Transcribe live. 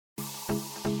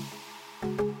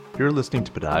You're listening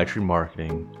to Podiatry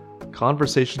Marketing,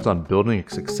 conversations on building a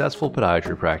successful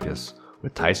podiatry practice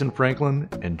with Tyson Franklin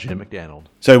and Jim McDonald.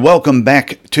 So welcome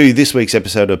back to this week's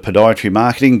episode of Podiatry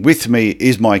Marketing. With me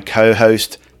is my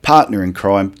co-host, partner in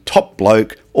crime, top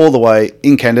bloke all the way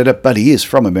in Canada, but he is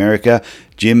from America,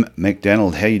 Jim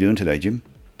McDonald. How you doing today, Jim?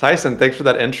 Tyson, thanks for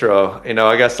that intro.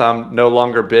 I guess I'm no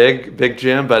longer big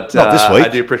Jim, but Not this week. I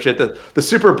do appreciate the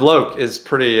super bloke is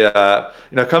pretty,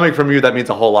 coming from you, that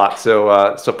means a whole lot. So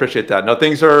appreciate that. No,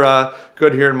 things are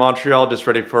good here in Montreal. Just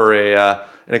ready for an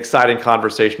exciting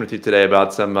conversation with you today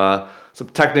about some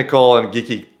technical and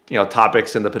geeky,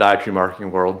 topics in the podiatry marketing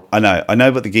world. I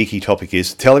know what the geeky topic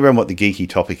is. Tell everyone what the geeky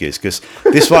topic is, because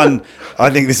this one,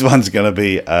 I think this one's going to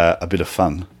be a bit of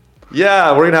fun.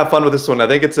 Yeah, we're going to have fun with this one. I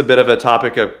think it's a bit of a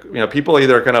topic of, people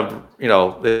either kind of,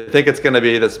 they think it's going to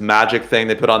be this magic thing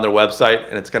they put on their website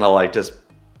and it's going to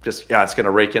it's going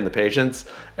to rake in the patients.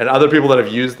 And other people that have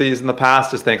used these in the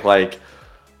past just think there's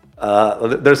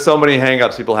so many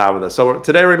hangups people have with this. So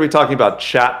today we're going to be talking about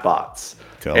chatbots.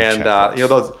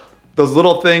 Chatbots. Those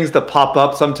little things that pop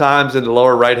up sometimes in the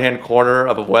lower right-hand corner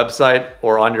of a website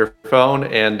or on your phone.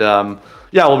 And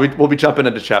we'll be jumping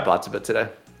into chatbots a bit today.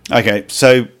 Okay,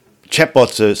 so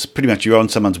chatbots is pretty much you're on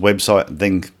someone's website and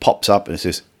then pops up and it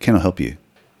says, "Can I help you?"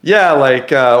 Yeah,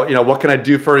 what can I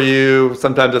do for you?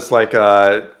 Sometimes it's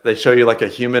they show you a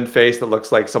human face that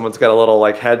looks like someone's got a little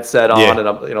headset on and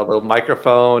a little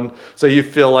microphone, so you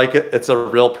feel like it's a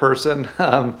real person.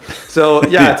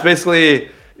 It's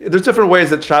basically there's different ways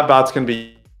that chatbots can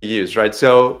be used, right?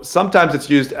 So sometimes it's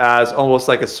used as almost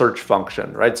like a search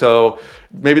function, right? So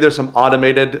maybe there's some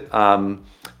automated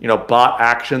bot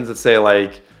actions that say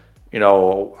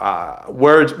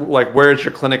where is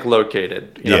your clinic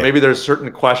located? Maybe there's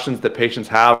certain questions that patients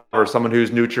have or someone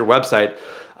who's new to your website.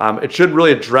 It should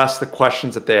really address the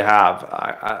questions that they have.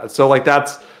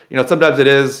 That's, sometimes it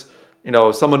is,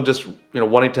 someone just,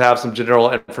 wanting to have some general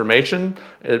information.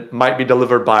 It might be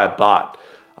delivered by a bot.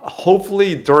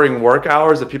 Hopefully during work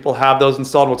hours, if people have those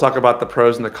installed, we'll talk about the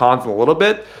pros and the cons in a little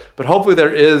bit, but hopefully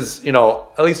there is,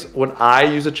 at least when I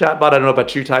use a chatbot, I don't know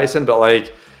about you, Tyson,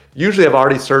 but usually I've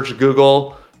already searched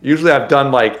Google. Usually I've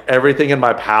done everything in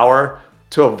my power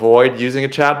to avoid using a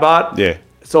chatbot. Yeah.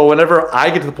 So whenever I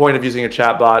get to the point of using a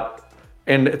chatbot,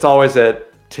 and it's always at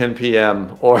 10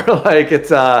 p.m. or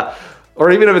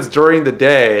or even if it's during the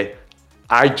day,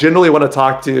 I generally want to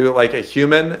talk to a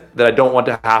human that I don't want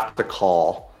to have to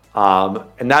call.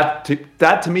 And that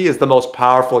to me is the most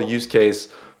powerful use case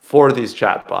for these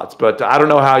chatbots. But I don't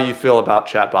know how you feel about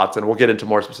chatbots, and we'll get into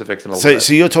more specifics in a little bit.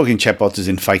 So you're talking chatbots as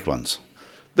in fake ones?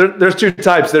 There's two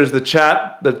types. There's the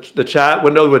chat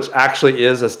window, which actually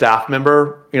is a staff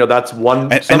member. That's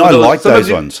one. And I like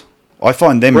those ones. I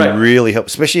find them really help,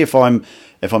 especially if I'm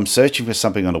searching for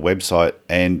something on a website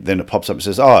and then it pops up and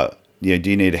says, "Oh, yeah,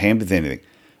 do you need a hand with anything?"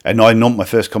 And my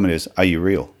first comment is, "Are you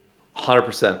real?"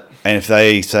 100%. And if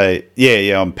they say,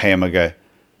 "Yeah, I'm Pam," I go.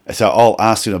 So I'll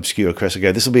ask an obscure question. I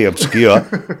go, "This will be obscure,"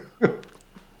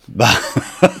 but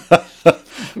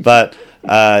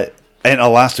and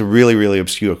I'll ask a really, really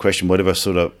obscure question, whatever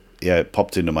sort of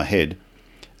popped into my head,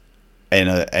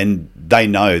 and they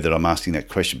know that I'm asking that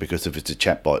question because if it's a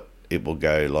chatbot, it will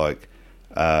go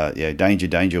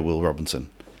danger, Will Robinson.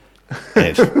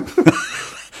 And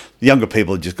younger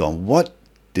people are just going, "What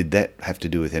did that have to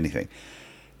do with anything?"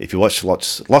 If you watch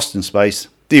Lost in Space,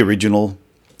 the original.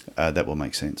 That will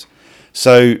make sense.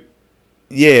 So,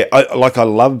 I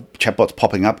love chatbots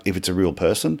popping up if it's a real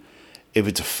person. If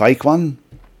it's a fake one,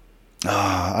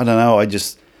 I don't know. I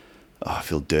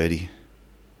feel dirty.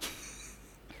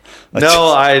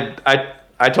 I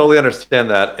totally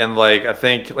understand that. And I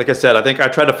think I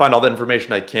tried to find all the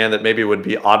information I can that maybe would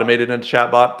be automated in a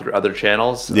chatbot through other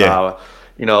channels. Yeah.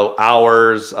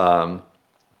 Hours,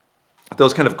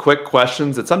 those kind of quick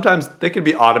questions that sometimes they can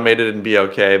be automated and be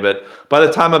okay. But by the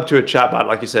time I'm to a chatbot,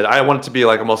 like you said, I want it to be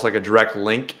almost like a direct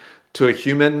link to a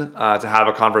human to have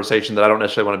a conversation that I don't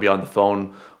necessarily want to be on the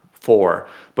phone for.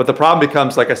 But the problem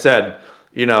becomes, like I said,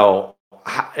 you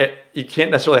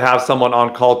can't necessarily have someone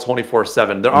on call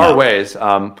 24/7. There are ways,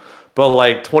 but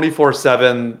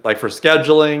 24/7, for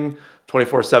scheduling,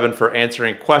 24/7 for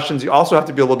answering questions. You also have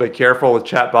to be a little bit careful with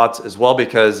chatbots as well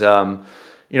because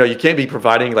you can't be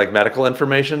providing medical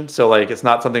information. So it's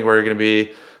not something where you're going to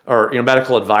be, or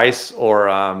medical advice, or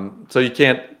so you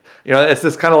can't. It's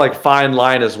this kind of fine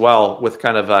line as well with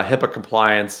kind of HIPAA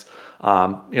compliance.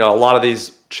 A lot of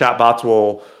these chatbots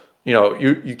will,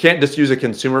 you can't just use a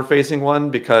consumer-facing one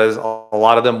because a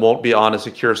lot of them won't be on a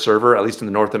secure server, at least in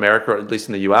North America or at least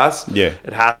in the US. Yeah,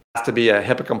 it has to be a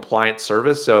HIPAA compliant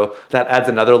service, so that adds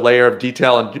another layer of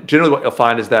detail. And generally, what you'll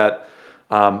find is that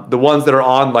The ones that are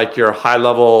on like your high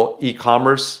level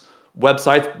e-commerce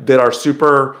websites that are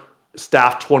super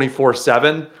staffed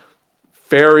 24/7,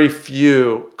 very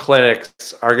few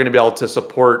clinics are going to be able to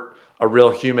support a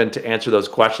real human to answer those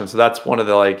questions. So that's one of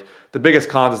the biggest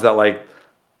cons is that like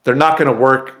they're not going to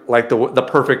work like the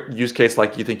perfect use case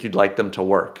like you think you'd like them to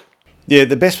work. Yeah,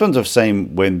 the best ones I've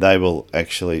seen when they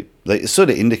sort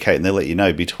of indicate and they let you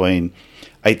know between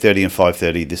 8:30 and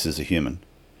 5:30 this is a human.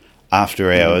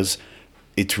 After hours,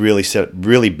 it's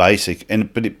really basic,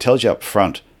 but it tells you up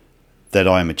front that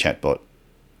I am a chatbot.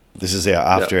 This is our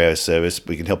after-hours service.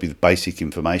 We can help you with basic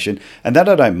information, and that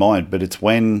I don't mind. But it's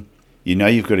when you know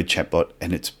you've got a chatbot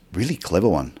and it's a really clever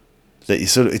one that you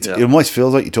it almost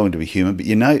feels like you're talking to a human, but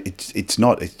you know it's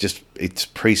not. It's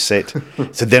preset.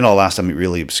 So then I'll ask something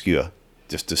really obscure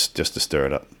just to stir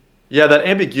it up. Yeah, that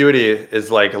ambiguity is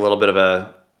like a little bit of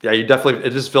a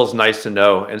it just feels nice to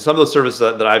know. And some of those services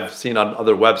that I've seen on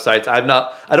other websites, I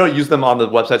don't use them on the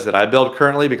websites that I build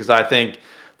currently because I think,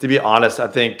 to be honest, there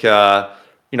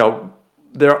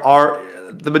are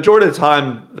the majority of the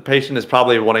time the patient is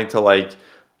probably wanting to like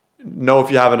know if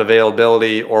you have an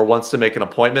availability or wants to make an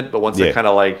appointment, but wants to kind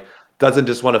of like doesn't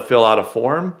just want to fill out a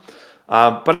form.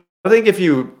 But I think if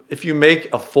you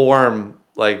make a form,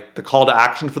 like the call to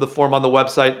action for the form on the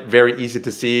website, very easy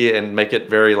to see and make it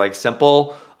very like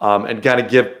simple, and kind of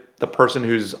give the person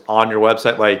who's on your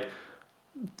website like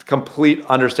complete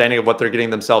understanding of what they're getting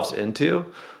themselves into.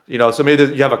 So maybe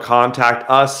you have a contact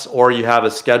us or you have a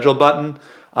schedule button.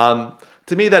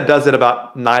 To me, that does it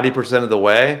about 90% of the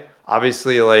way.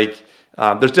 Obviously, like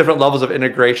there's different levels of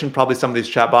integration, probably some of these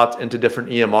chatbots into different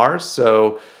EMRs.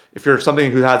 So if you're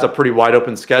something who has a pretty wide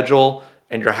open schedule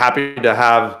and you're happy to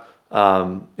have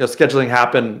scheduling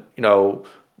happen,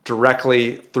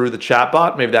 directly through the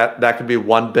chatbot, maybe that could be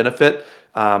one benefit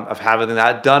of having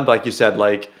that done. But like you said,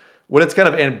 like when it's kind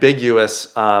of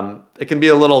ambiguous, it can be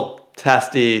a little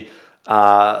testy.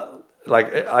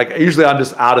 Like usually I'm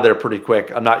just out of there pretty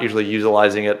quick. I'm not usually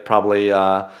utilizing it probably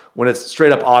when it's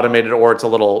straight up automated or it's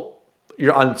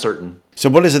you're uncertain. So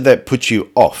what is it that puts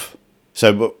you off?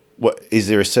 So what is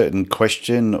there a certain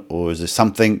question or is there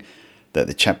something that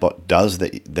the chatbot does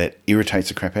that irritates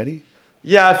the crap out of you?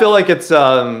 Yeah, I feel like it's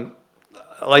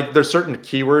like there's certain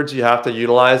keywords you have to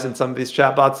utilize in some of these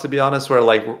chatbots, to be honest, where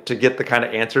like to get the kind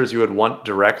of answers you would want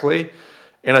directly.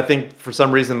 And I think for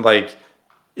some reason, like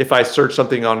if I search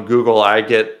something on Google, I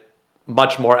get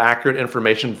much more accurate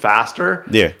information faster.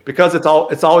 Yeah. Because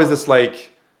it's always this like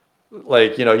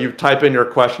you type in your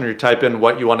question or you type in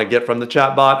what you want to get from the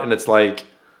chatbot and it's like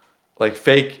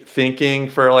fake thinking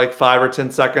for like 5 or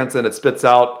 10 seconds and it spits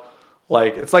out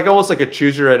like it's like almost like a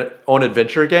choose your own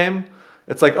adventure game.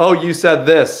 It's like, oh, you said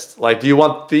this, like do you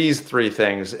want these 3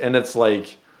 things? And it's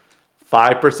like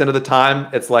 5% of the time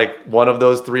it's like one of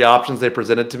those 3 options they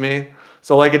presented to me.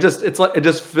 So like it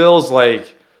just feels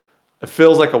like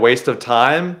a waste of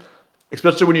time,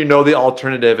 especially when the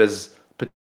alternative is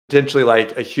potentially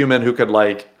like a human who could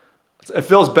like it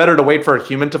feels better to wait for a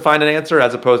human to find an answer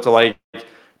as opposed to like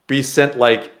be sent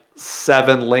like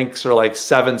 7 links or like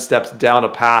 7 steps down a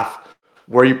path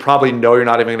where you probably know you're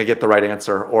not even going to get the right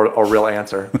answer or a real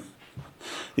answer.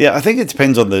 Yeah, I think it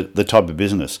depends on the type of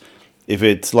business. If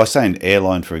it's like, say, an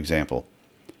airline, for example,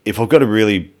 if I've got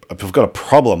a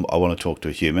problem, I want to talk to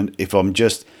a human. If I'm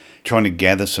just trying to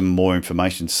gather some more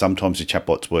information, sometimes the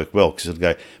chatbots work well because it'll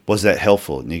go, was that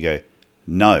helpful? And you go,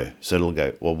 no. So it'll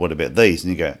go, well, what about these?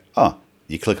 And you go, oh,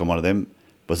 you click on one of them.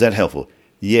 Was that helpful?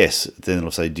 Yes. Then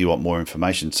it'll say, do you want more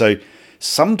information? So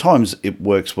sometimes it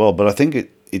works well, but I think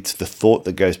it's the thought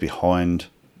that goes behind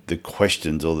the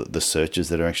questions or the searches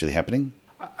that are actually happening.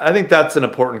 I think that's an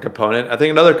important component. I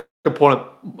think another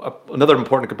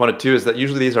important component too is that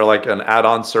usually these are like an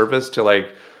add-on service to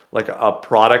like a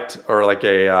product or like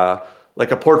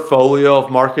a portfolio of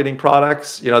marketing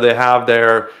products. They have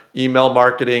their email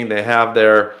marketing, they have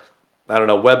their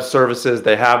web services,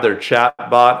 they have their chat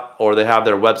bot, or they have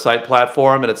their website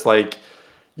platform. And it's like,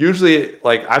 usually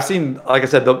like I've seen, like I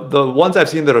said, the ones I've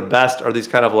seen that are best are these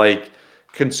kind of like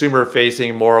consumer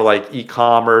facing, more like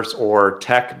e-commerce or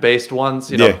tech based ones,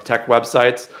 tech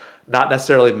websites, not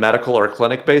necessarily medical or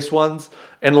clinic based ones.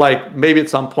 And like maybe at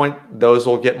some point those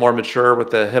will get more mature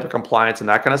with the HIPAA compliance and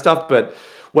that kind of stuff. But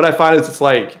what I find is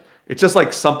it's just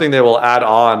like something they will add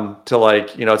on to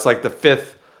like, it's like the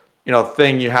 5th,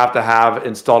 thing you have to have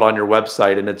installed on your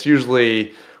website. And it's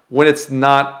usually when it's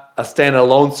not a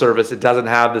standalone service, it doesn't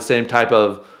have the same type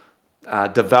of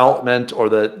development or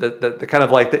the kind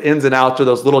of like the ins and outs or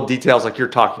those little details like you're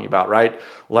talking about, right?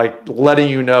 Like letting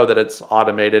you know that it's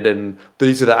automated and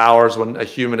these are the hours when a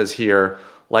human is here.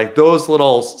 Like those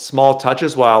little small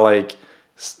touches, while like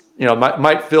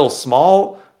might feel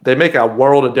small, they make a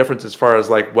world of difference as far as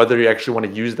like whether you actually want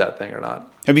to use that thing or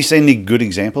not. Have you seen any good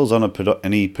examples on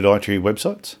any podiatry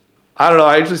websites? I don't know.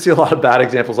 I usually see a lot of bad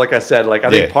examples. Like I said, like I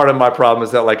think part of my problem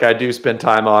is that like I do spend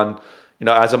time on,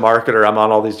 as a marketer, I'm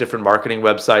on all these different marketing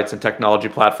websites and technology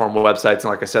platform websites. And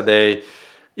like I said,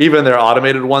 even their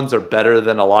automated ones are better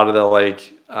than a lot of the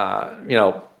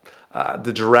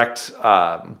the direct,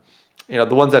 the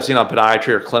ones I've seen on podiatry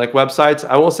or clinic websites.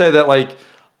 I will say that like,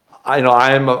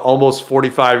 I'm almost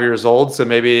 45 years old. So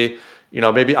maybe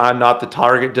I'm not the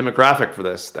target demographic for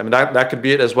this. I mean, that could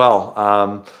be it as well.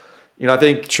 I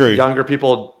think younger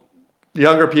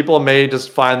people may just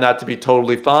find that to be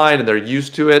totally fine and they're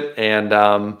used to it.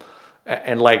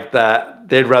 And like that,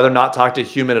 they'd rather not talk to a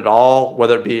human at all,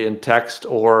 whether it be in text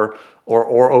or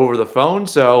over the phone.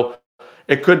 So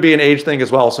it could be an age thing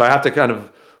as well. So I have to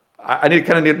I need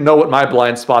to know what my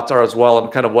blind spots are as well,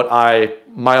 and kind of what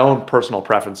my own personal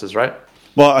preferences, right?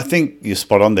 Well, I think you're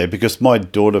spot on there, because my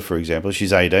daughter, for example,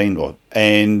 she's 18,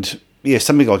 and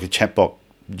something like a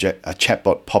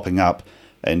chatbot popping up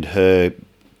and her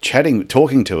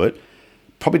talking to it,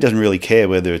 probably doesn't really care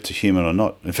whether it's a human or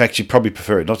not. In fact, she'd probably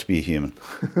prefer it not to be a human.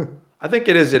 I think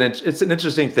it's an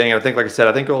interesting thing. I think, like I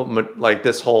said, like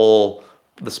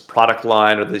this product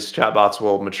line or these chatbots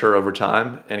will mature over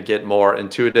time and get more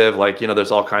intuitive. Like, there's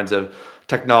all kinds of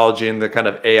technology in the kind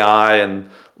of AI and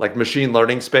like machine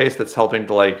learning space that's helping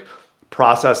to like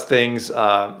process things,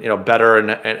 better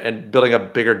and building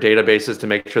up bigger databases to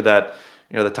make sure that,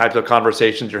 the types of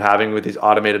conversations you're having with these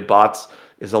automated bots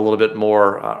is a little bit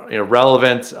more,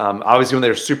 relevant. Obviously when they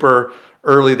were super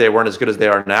early, they weren't as good as they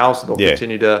are now. So they'll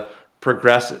continue to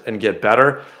progress and get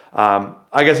better.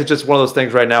 I guess it's just one of those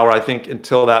things right now where I think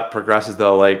until that progresses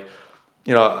though, like,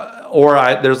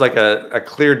 there's like a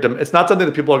clear, it's not something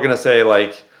that people are going to say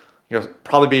like,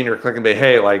 probably be in your click and be,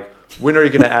 hey, like, when are you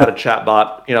going to add a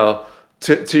chatbot,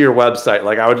 to your website?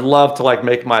 Like, I would love to like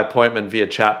make my appointment via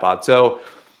chatbot. So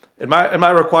it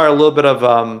might require a little bit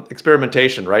of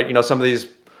experimentation, right? Some of these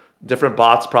different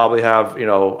bots probably have,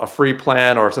 a free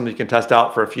plan or something you can test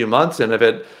out for a few months. And if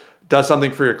it does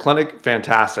something for your clinic,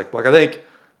 fantastic. Like, I think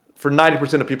for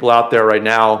 90% of people out there right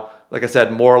now, like I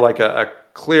said, more like a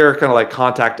clear kind of like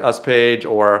contact us page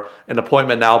or an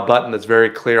appointment now button that's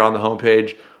very clear on the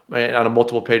homepage on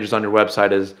multiple pages on your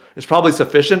website is probably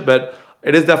sufficient. But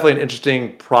it is definitely an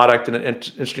interesting product and an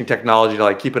interesting technology to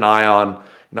like keep an eye on,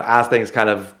 as things kind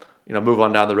of, move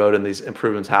on down the road and these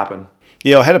improvements happen.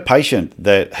 Yeah, I had a patient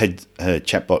that had a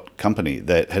chatbot company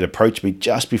that had approached me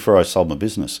just before I sold my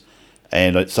business.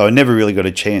 And so I never really got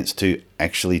a chance to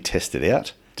actually test it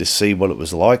out to see what it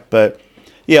was like. But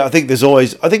yeah, I think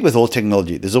with all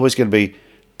technology, there's always going to be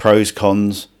pros,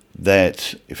 cons.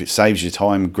 That if it saves you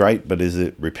time, great, but is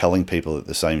it repelling people at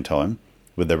the same time?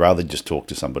 Would they rather just talk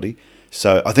to somebody?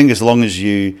 So I think as long as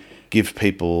you give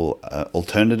people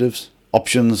alternatives,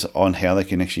 options on how they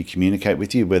can actually communicate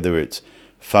with you, whether it's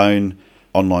phone,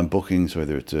 online bookings,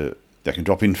 whether it's they can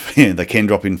drop in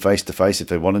face to face if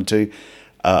they wanted to,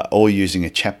 or using a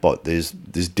chatbot. There's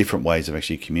different ways of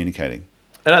actually communicating.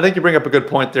 And I think you bring up a good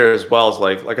point there as well. As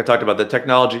like I talked about, the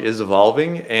technology is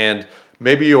evolving, and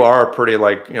maybe you are a pretty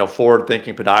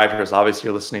forward-thinking podiatrist. Obviously,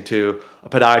 you're listening to a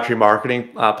podiatry marketing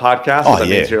podcast. Oh,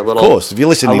 yeah, of course. If you're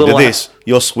listening to this,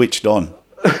 you're switched on.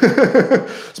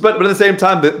 But at the same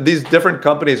time, these different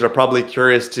companies are probably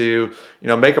curious to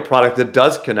make a product that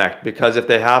does connect, because if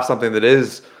they have something that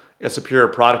is a superior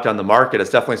product on the market,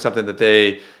 it's definitely something that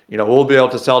they will be able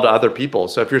to sell to other people.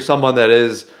 So if you're someone that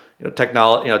is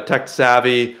tech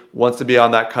savvy, wants to be on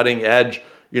that cutting edge,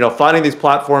 finding these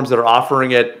platforms that are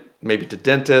offering it maybe to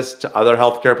dentists, to other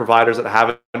healthcare providers that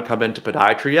haven't come into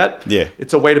podiatry yet. Yeah.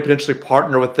 It's a way to potentially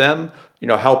partner with them,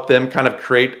 help them kind of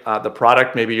create the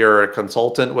product. Maybe you're a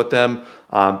consultant with them.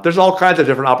 There's all kinds of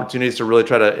different opportunities to really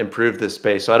try to improve this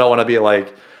space. So I don't want to be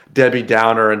like Debbie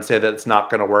Downer and say that it's not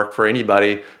going to work for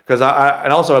anybody. Because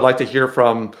I'd like to hear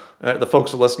from the folks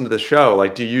that listen to the show.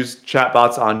 Like, do you use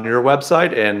chatbots on your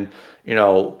website? And,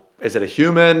 is it a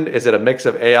human? Is it a mix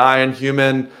of AI and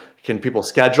human? Can people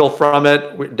schedule from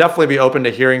it? We'd definitely be open to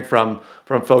hearing from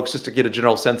folks just to get a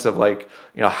general sense of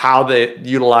how they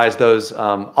utilize those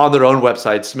on their own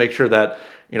websites to make sure that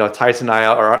Tyson and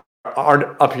I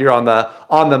aren't up here on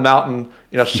the mountain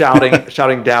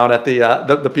shouting down at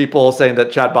the people saying that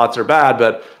chatbots are bad.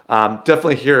 But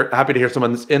definitely happy to hear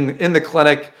someone that's in the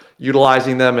clinic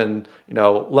utilizing them and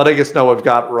letting us know what we've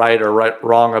got right or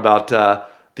wrong about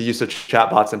the use of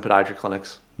chatbots in podiatry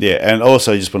clinics. Yeah, and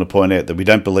also just want to point out that we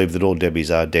don't believe that all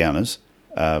Debbies are downers.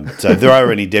 So if there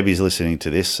are any Debbies listening to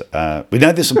this, we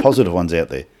know there's some positive ones out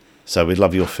there. So we'd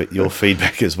love your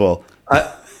feedback as well.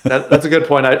 That's a good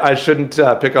point. I shouldn't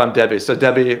pick on Debbie. So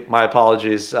Debbie, my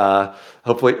apologies.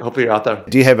 Hopefully you're out there.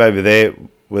 Do you have over there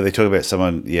where they talk about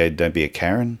someone, don't be a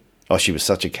Karen? Oh, she was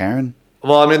such a Karen?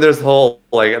 Well, I mean, there's the whole,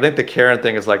 like, I think the Karen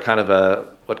thing is like kind of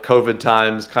COVID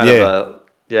times,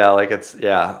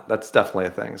 that's definitely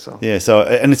a thing. So yeah,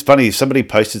 and it's funny, somebody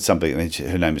posted something, and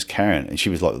her name is Karen, and she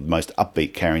was like the most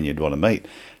upbeat Karen you'd want to meet.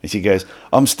 And she goes,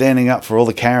 I'm standing up for all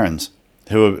the Karens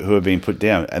who are being put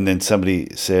down. And then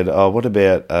somebody said, oh, what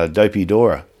about Dopey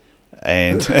Dora?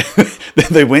 And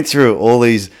they went through all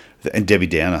these, and Debbie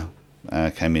Downer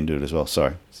came into it as well.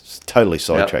 Sorry, it's totally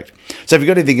sidetracked. Yep. So have you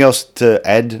got anything else to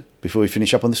add before we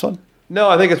finish up on this one? No,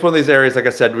 I think it's one of these areas, like I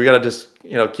said, we got to just,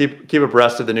 keep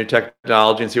abreast of the new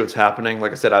technology and see what's happening.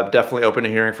 Like I said, I'm definitely open to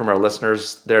hearing from our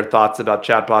listeners, their thoughts about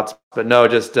chatbots. But no,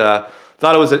 just thought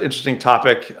it was an interesting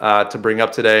topic to bring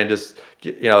up today, and just,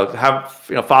 have,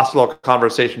 foster a little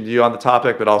conversation with you on the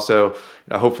topic, but also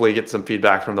hopefully get some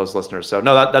feedback from those listeners. So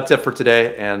no, that's it for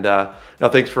today. And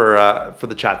thanks for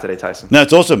the chat today, Tyson. No,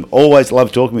 it's awesome. Always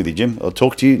love talking with you, Jim. I'll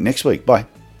talk to you next week. Bye.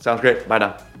 Sounds great. Bye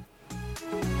now.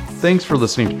 Thanks for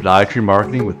listening to Podiatry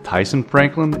Marketing with Tyson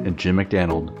Franklin and Jim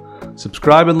McDaniel.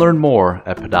 Subscribe and learn more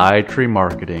at Podiatry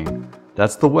Marketing.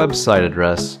 That's the website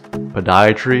address,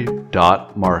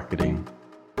 podiatry.marketing.